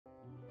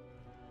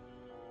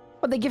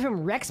What, they give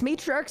him Rex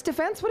Matriarch's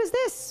defense? What is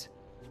this?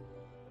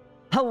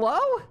 Hello?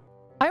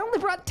 I only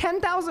brought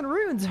 10,000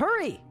 runes.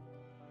 Hurry.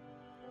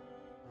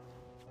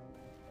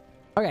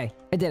 Okay,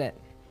 I did it.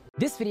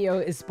 This video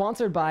is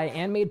sponsored by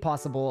and made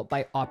possible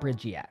by Opera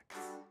GX.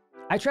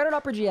 I tried out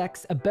Opera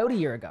GX about a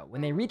year ago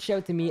when they reached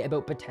out to me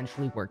about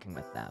potentially working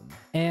with them.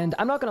 And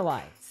I'm not gonna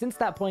lie, since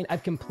that point,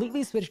 I've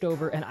completely switched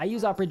over and I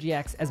use Opera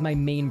GX as my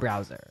main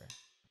browser.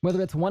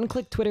 Whether it's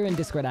one-click Twitter and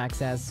Discord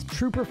access,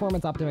 true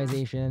performance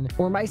optimization,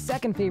 or my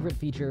second favorite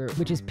feature,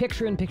 which is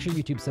picture-in-picture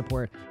YouTube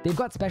support, they've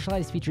got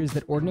specialized features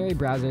that ordinary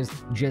browsers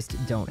just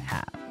don't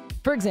have.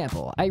 For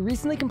example, I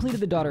recently completed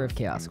the Daughter of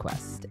Chaos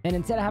quest, and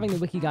instead of having the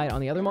wiki guide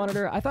on the other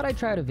monitor, I thought I'd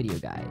try out a video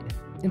guide.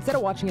 Instead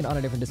of watching it on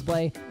a different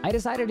display, I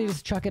decided to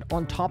just chuck it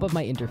on top of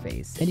my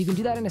interface, and you can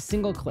do that in a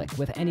single click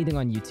with anything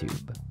on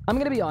YouTube. I'm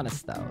gonna be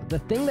honest though, the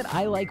thing that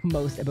I like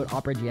most about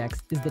Opera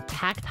GX is the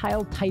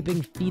tactile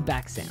typing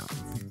feedback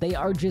sounds. They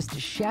are just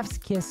chef's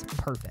kiss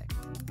perfect.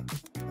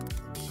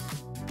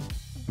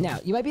 Now,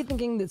 you might be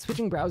thinking that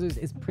switching browsers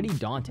is pretty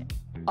daunting.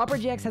 Opera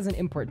GX has an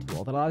import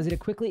tool that allows you to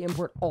quickly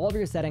import all of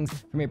your settings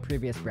from your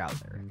previous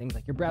browser, things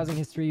like your browsing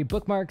history,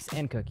 bookmarks,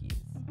 and cookies.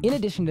 In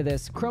addition to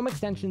this, Chrome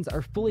extensions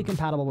are fully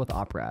compatible with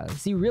Opera,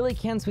 so you really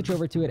can switch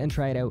over to it and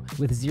try it out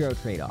with zero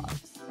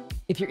trade-offs.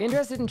 If you're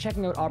interested in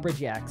checking out Opera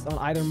GX on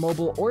either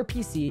mobile or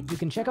PC, you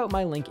can check out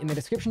my link in the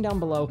description down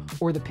below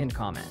or the pinned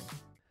comment.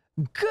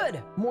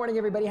 Good morning,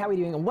 everybody. How are we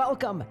doing?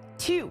 Welcome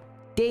to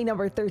day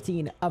number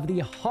 13 of the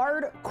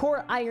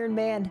Hardcore Iron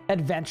Man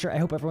adventure. I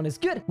hope everyone is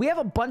good. We have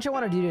a bunch I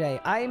want to do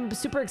today. I'm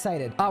super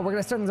excited. We're going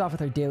to start things off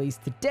with our dailies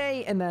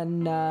today, and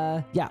then,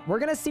 yeah, we're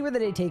going to see where the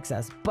day takes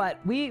us.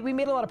 But we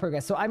made a lot of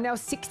progress. So I'm now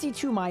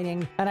 62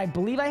 mining, and I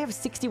believe I have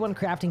 61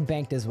 crafting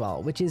banked as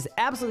well, which is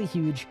absolutely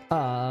huge,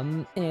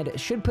 and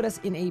should put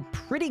us in a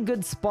pretty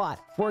good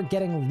spot for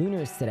getting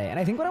lunars today. And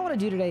I think what I want to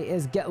do today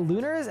is get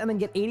lunars and then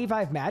get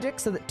 85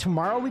 magic so that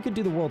tomorrow we could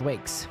do the World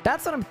Wakes.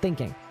 That's what I'm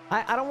thinking.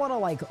 I don't want to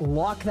like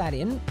lock that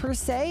in per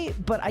se,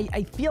 but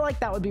I feel like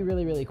that would be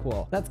really, really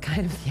cool. That's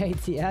kind of the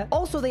idea.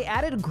 Also, they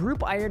added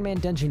group Iron Man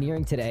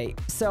dungeoneering today.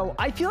 So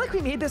I feel like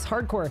we made this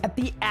hardcore at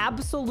the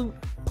absolute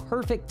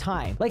perfect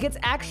time. Like, it's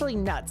actually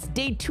nuts.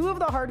 Day 2 of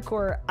the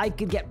hardcore, I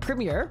could get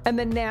Premier. And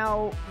then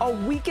now a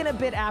week and a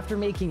bit after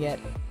making it,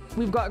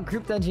 we've got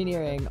group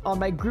dungeoneering on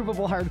my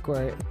groupable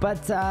hardcore.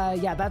 But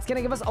yeah, that's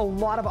gonna give us a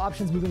lot of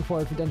options moving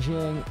forward for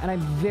dungeoneering, and I'm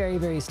very,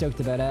 very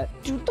stoked about it.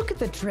 Dude, look at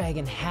the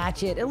dragon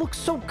hatchet. It looks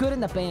so good in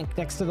the bank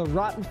next to the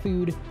rotten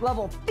food.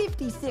 Level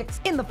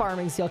 56 in the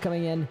farming seal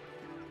coming in.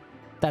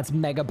 That's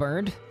mega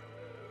burned.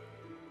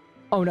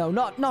 Oh no,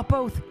 not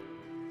both.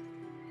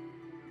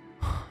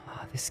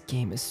 This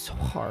game is so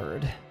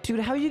hard.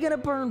 Dude, how are you gonna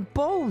burn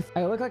both?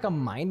 I look like a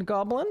mind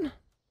goblin?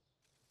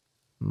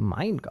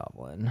 Mind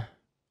goblin?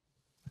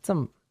 It's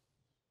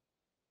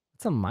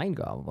a mind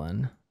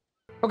goblin.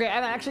 Okay,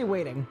 I'm actually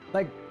waiting.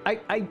 Like,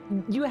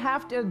 you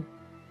have to,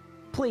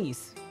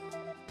 please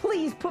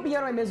put me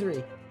out of my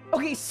misery.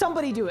 Okay,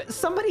 somebody do it.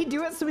 Somebody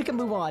do it so we can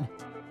move on.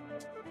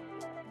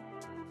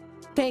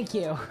 Thank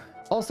you.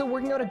 Also,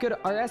 working out a good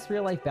RS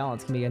real life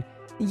balance can be good.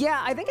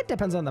 Yeah, I think it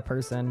depends on the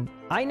person.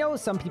 I know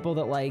some people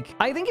that like,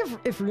 I think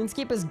if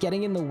RuneScape is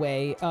getting in the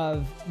way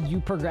of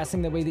you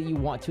progressing the way that you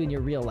want to in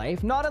your real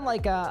life, not in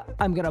like a,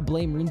 I'm gonna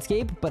blame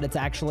RuneScape, but it's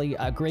actually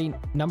a great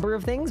number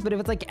of things. But if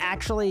it's like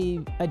actually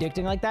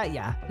addicting like that,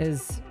 yeah,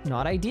 is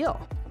not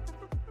ideal.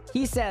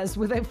 He says,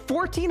 with a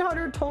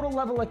 1400 total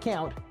level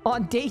account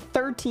on day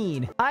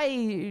 13,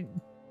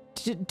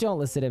 don't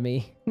listen to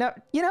me. Now,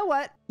 you know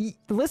what?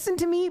 Listen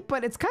to me,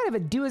 but it's kind of a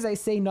do as I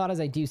say, not as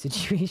I do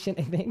situation,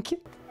 I think.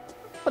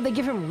 What, they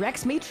give him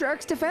Rex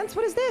Matriarch's defense?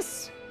 What is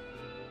this?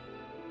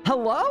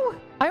 Hello?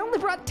 I only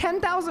brought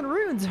 10,000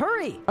 runes.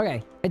 Hurry.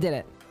 Okay, I did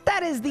it.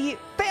 That is the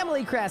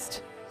family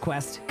crest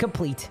quest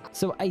complete.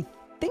 So I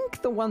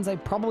think the ones I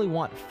probably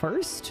want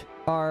first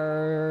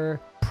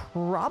are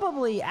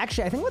probably,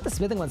 actually, I think with the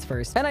smithing ones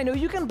first. And I know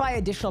you can buy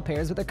additional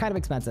pairs, but they're kind of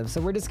expensive.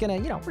 So we're just gonna,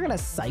 you know, we're gonna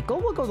cycle.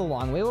 We'll go the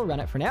long way. We'll run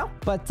it for now.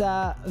 But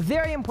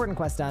very important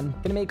quest done.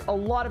 Gonna make a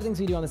lot of things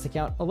we do on this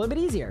account a little bit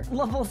easier.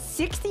 Level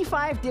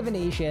 65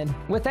 divination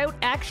without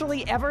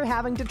actually ever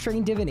having to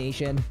train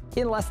divination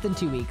in less than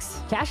 2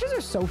 weeks. Caches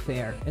are so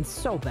fair and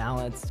so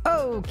balanced.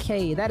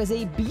 Okay, that is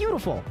a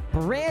beautiful,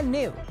 brand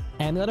new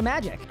Amulet of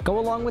Magic. Go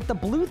along with the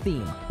blue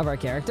theme of our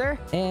character.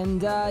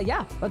 And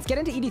yeah, let's get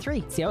into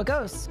ed3, see how it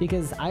goes.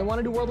 Because I want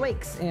to do World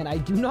Wakes, and I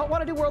do not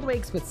want to do World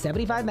Wakes with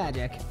 75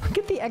 magic. Look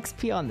at the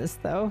XP on this,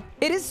 though.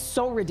 It is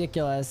so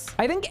ridiculous.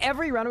 I think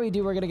every run we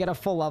do, we're going to get a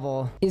full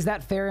level. Is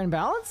that fair and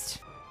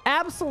balanced?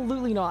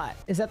 Absolutely not.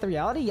 Is that the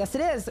reality? Yes,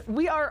 it is.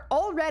 We are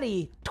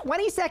already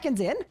 20 seconds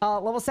in,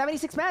 level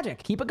 76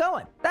 magic. Keep it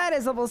going. That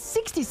is level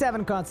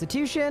 67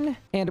 constitution,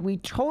 and we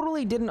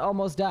totally didn't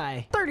almost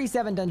die.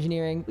 37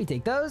 dungeoneering. We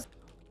take those.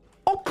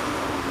 Oh.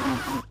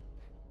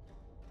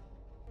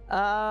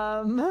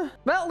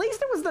 Well, at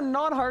least it was the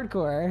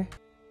non-hardcore.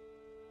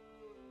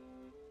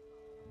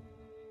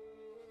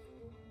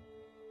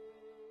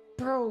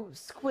 Bro,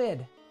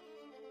 squid.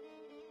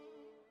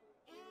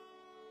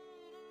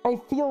 I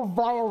feel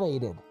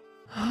violated.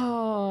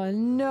 Oh,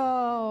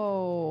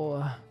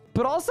 no.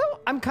 But also,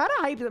 I'm kind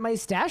of hyped that my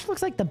stash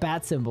looks like the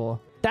bat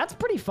symbol. That's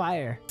pretty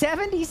fire.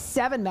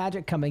 77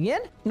 magic coming in.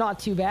 Not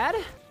too bad.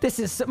 This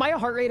is, my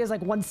heart rate is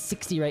like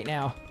 160 right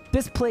now.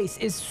 This place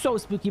is so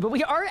spooky, but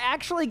we are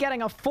actually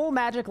getting a full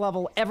magic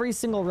level every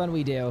single run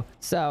we do.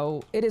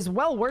 So it is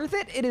well worth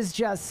it. It is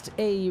just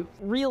a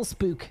real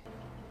spook.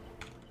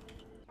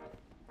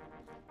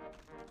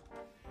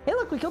 Hey,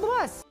 look, we killed the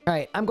boss. All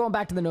right, I'm going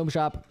back to the gnome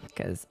shop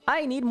because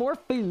I need more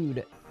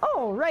food.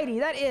 Alrighty,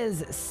 that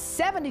is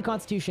 70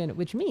 constitution,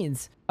 which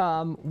means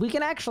we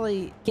can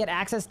actually get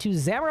access to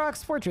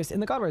Zamarok's fortress in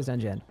the God Wars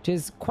dungeon, which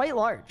is quite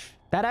large.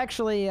 That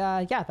actually,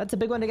 yeah, that's a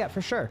big one to get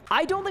for sure.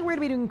 I don't think we're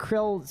gonna be doing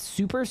Krill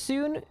super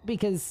soon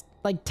because,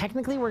 like,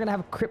 technically we're gonna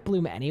have Crypt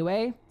Bloom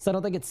anyway, so I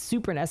don't think it's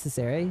super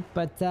necessary.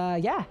 But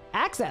yeah,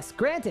 access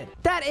granted.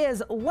 That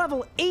is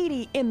level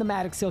 80 in the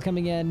magic skill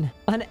coming in.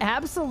 An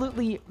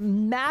absolutely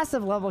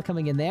massive level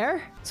coming in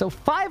there. So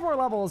 5 more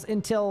levels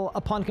until,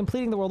 upon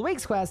completing the World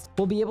Wakes quest,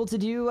 we'll be able to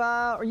do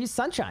or use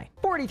Sunshine.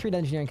 43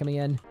 Dungeoneering coming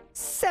in,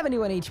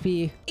 71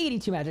 HP,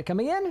 82 magic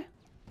coming in.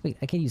 Wait,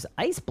 I can use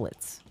Ice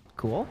Blitz.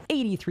 Cool.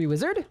 83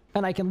 wizard,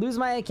 and I can lose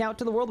my account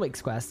to the World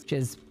Wakes quest, which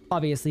is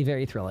obviously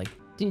very thrilling.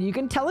 Dude, you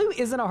can tell who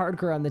isn't a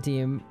hardcore on the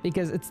team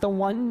because it's the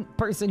one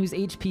person whose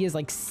HP is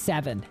like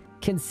 7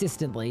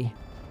 consistently.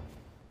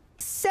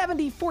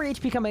 74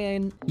 HP coming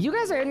in. You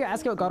guys are out here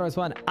asking about God Wars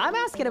 1. I'm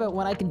asking about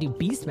when I can do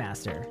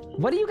Beastmaster.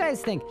 What do you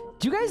guys think?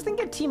 Do you guys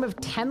think a team of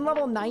 10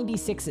 level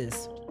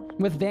 96s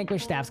with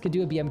Vanquish staffs could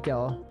do a BM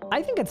kill?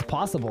 I think it's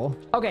possible.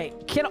 Okay,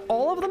 can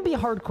all of them be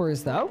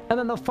hardcores though? And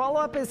then the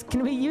follow-up is,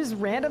 can we use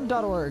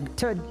random.org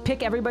to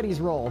pick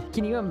everybody's role?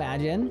 Can you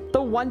imagine?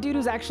 The one dude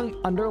who's actually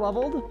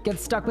underleveled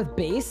gets stuck with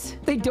base.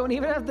 They don't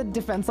even have the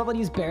defense level to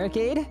use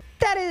barricade.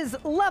 That is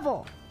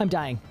level. I'm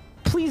dying.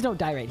 Please don't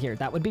die right here.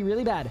 That would be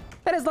really bad.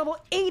 That is level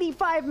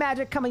 85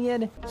 magic coming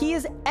in. He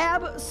is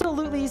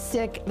absolutely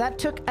sick. That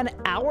took an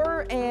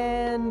hour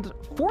and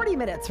 40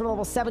 minutes for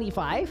level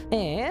 75.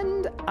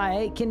 And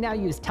I can now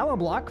use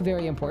Teleblock,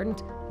 very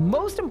important.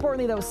 Most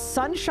importantly though,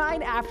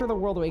 Sunshine after the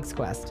World Wakes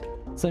quest.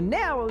 So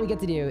now what we get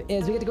to do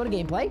is we get to go to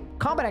gameplay,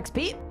 combat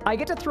XP. I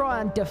get to throw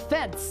on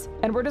defense,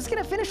 and we're just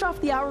gonna finish off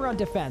the hour on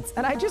defense.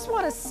 And I just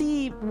wanna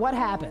see what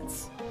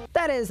happens.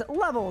 That is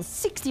level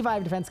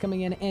 65 defense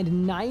coming in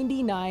and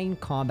 99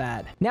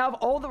 combat. Now of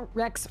all the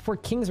recs for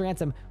King's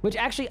Ransom, which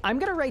actually I'm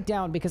gonna write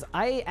down because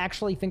I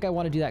actually think I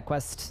want to do that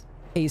quest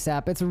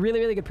ASAP. It's a really,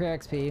 really good prayer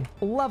XP.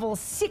 Level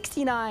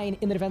 69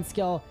 in the defense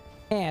skill.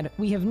 And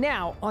we have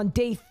now on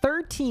day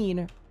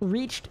 13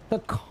 reached the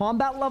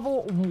combat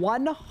level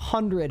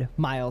 100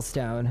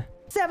 milestone.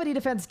 70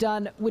 defense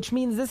done, which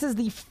means this is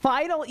the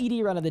final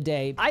ED run of the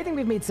day. I think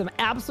we've made some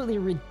absolutely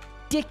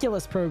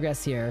ridiculous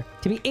progress here.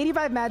 To be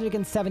 85 magic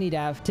and 70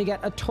 dev, to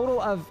get a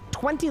total of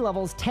 20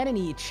 levels, 10 in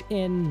each,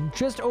 in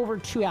just over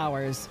 2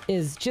 hours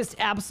is just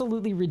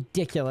absolutely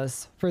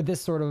ridiculous for this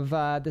sort of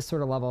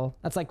level.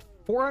 That's like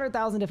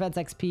 400,000 defense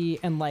XP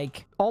and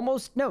like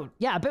almost, no,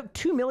 yeah, about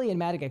 2 million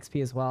magic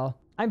XP as well.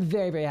 I'm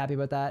very, very happy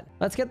about that.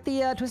 Let's get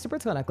the Twisted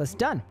Bird Skull necklace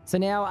done. So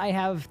now I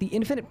have the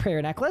Infinite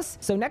Prayer necklace.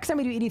 So next time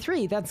we do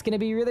ED3, that's going to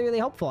be really, really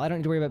helpful. I don't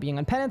need to worry about being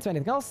on penance or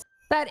anything else.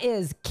 That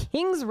is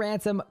King's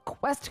Ransom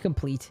quest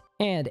complete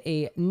and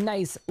a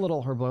nice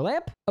little herblore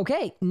lamp.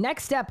 Okay,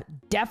 next step,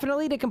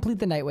 definitely to complete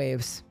the Night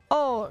Waves.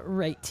 All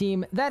right,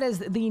 team, that is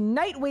the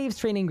Night Waves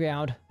training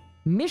ground.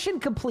 Mission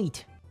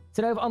complete.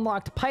 So now I've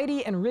unlocked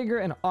Piety and Rigor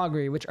and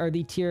Augury, which are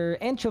the tier,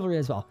 and Chivalry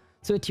as well.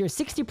 So a tier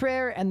 60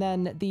 prayer and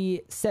then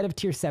the set of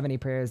tier 70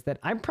 prayers that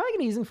I'm probably going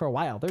to use them for a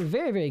while. They're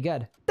very, very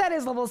good. That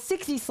is level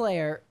 60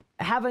 Slayer,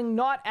 having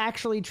not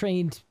actually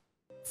trained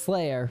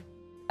Slayer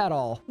at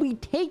all. We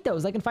take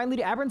those. I can finally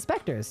do Aberrant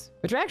Specters,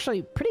 which are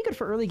actually pretty good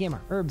for early game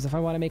herbs if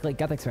I want to make like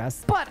Guth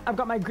Express. But I've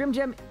got my Grim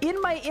Gem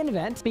in my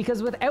invent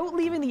because without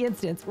leaving the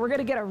instance, we're going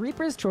to get a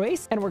Reaper's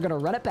Choice and we're going to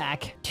run it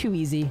back. Too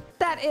easy.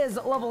 That is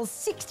level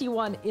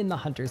 61 in the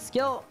Hunter's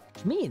skill,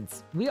 which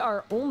means we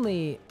are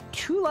only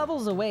 2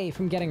 levels away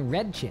from getting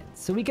red chins.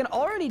 So we can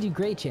already do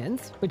gray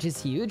chins, which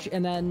is huge.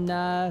 And then,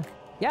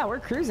 yeah, we're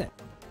cruising.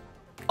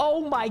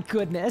 Oh my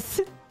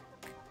goodness.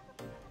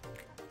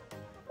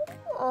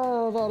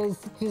 Oh, that is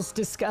just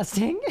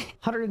disgusting.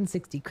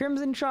 160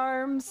 Crimson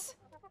Charms.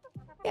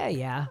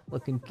 Yeah.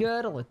 Looking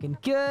good, looking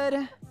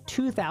good.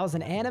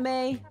 2,000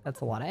 anime. That's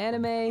a lot of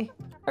anime.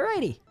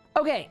 Alrighty.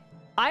 Okay,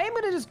 I am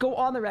going to just go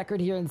on the record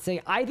here and say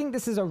I think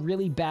this is a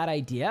really bad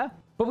idea,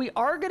 but we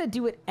are going to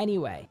do it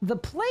anyway. The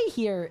play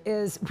here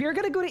is we're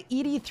going to go to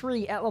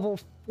ED3 at level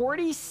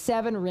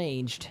 47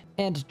 ranged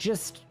and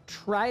just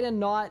try to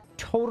not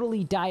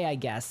totally die, I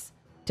guess,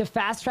 to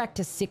fast track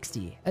to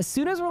 60. As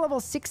soon as we're level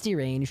 60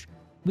 range,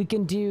 we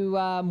can do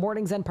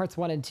Morning's End parts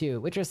 1 and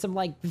 2, which are some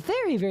like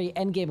very, very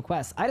end game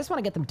quests. I just want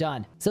to get them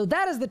done. So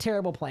that is the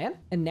terrible plan.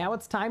 And now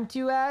it's time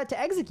to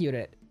execute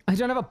it. I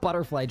don't have a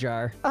butterfly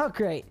jar. Oh,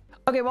 great.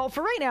 Okay, well,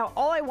 for right now,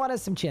 all I want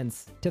is some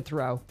chins to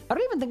throw. I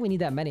don't even think we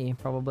need that many,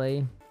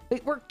 probably.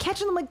 Wait, we're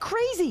catching them like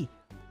crazy.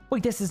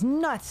 Wait, this is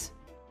nuts.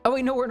 Oh,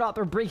 wait, no, we're not.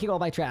 They're breaking all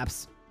my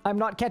traps. I'm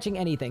not catching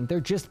anything. They're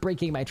just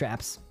breaking my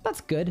traps.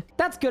 That's good.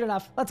 That's good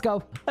enough. Let's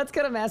go. Let's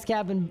go to Mass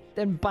Cab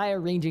and buy a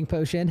ranging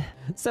potion.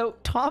 So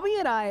Tommy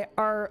and I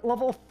are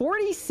level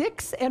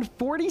 46 and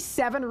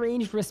 47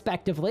 ranged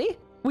respectively.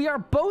 We are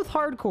both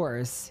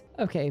hardcores.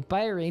 Okay,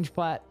 buy a range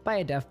pot, buy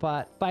a def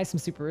pot, buy some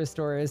super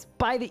restorers,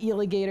 buy the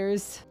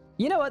eligators.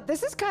 You know what?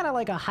 This is kind of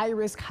like a high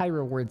risk, high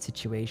reward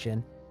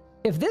situation.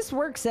 If this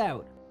works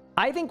out,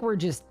 I think we're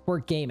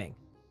gaming.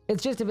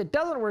 It's just if it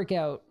doesn't work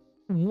out,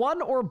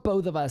 one or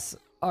both of us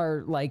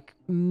are like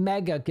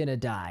mega gonna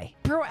die.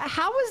 Bro,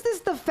 how is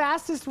this the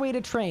fastest way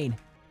to train?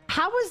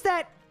 How is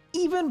that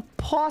even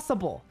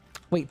possible?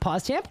 Wait,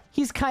 pause champ?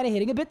 He's kind of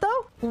hitting a bit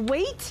though.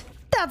 Wait,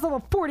 that's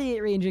level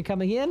 48 ranging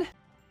coming in.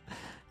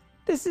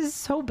 This is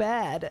so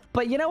bad.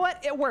 But you know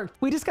what? It worked.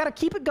 We just got to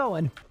keep it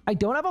going. I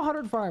don't have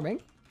 100 farming,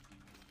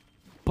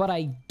 but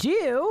I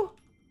do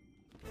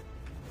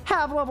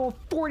have level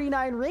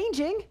 49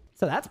 ranging.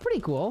 So that's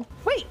pretty cool.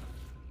 Wait,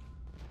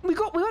 we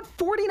got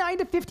 49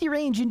 to 50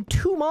 range in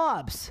 2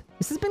 mobs.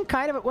 This has been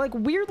kind of like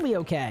weirdly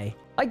okay.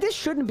 Like this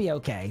shouldn't be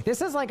okay.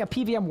 This is like a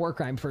PVM war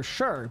crime for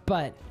sure,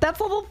 but that's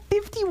level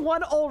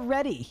 51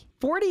 already.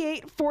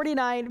 48,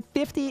 49,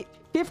 50,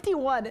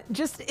 51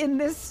 just in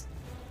this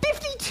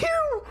 52.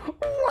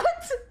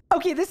 What?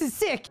 Okay, this is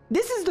sick.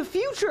 This is the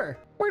future.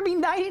 We're gonna be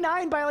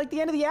 99 by like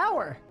the end of the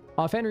hour.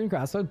 Offhand rune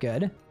crossbow,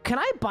 good. Can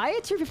I buy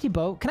a tier 50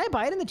 bow? Can I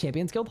buy it in the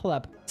Champions Guild? Hold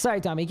up.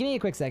 Sorry, Tommy, give me a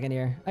quick second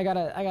here. I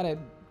gotta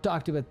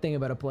talk to a thing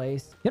about a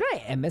place. You know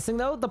what I am missing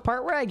though? The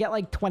part where I get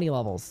like 20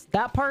 levels.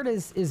 That part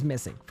is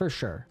missing for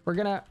sure. We're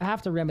gonna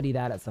have to remedy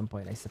that at some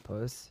point, I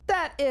suppose.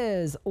 That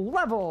is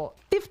level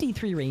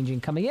 53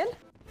 ranging coming in.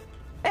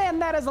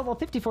 And that is level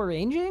 54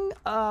 ranging,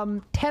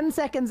 10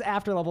 seconds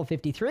after level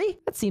 53.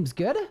 That seems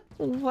good.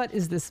 What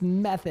is this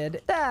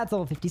method? That's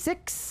level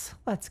 56.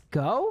 Let's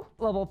go.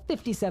 Level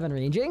 57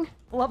 ranging.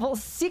 Level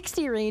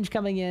 60 range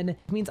coming in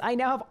means I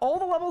now have all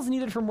the levels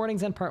needed for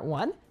Morning's End Part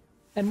 1.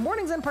 And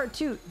Morning's End Part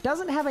 2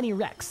 doesn't have any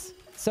recs.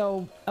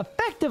 So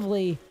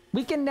effectively,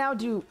 we can now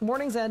do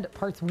Morning's End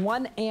Parts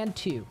 1 and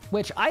 2,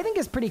 which I think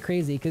is pretty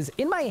crazy because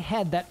in my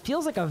head, that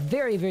feels like a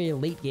very, very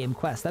late game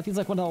quest. That feels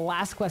like one of the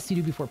last quests you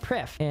do before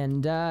Prif.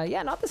 And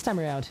yeah, not this time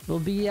around. We'll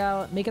be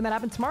making that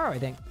happen tomorrow, I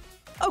think.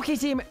 Okay,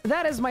 team,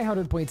 that is my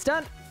 100 points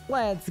done.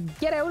 Let's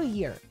get out of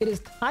here. It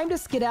is time to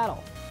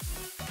skedaddle.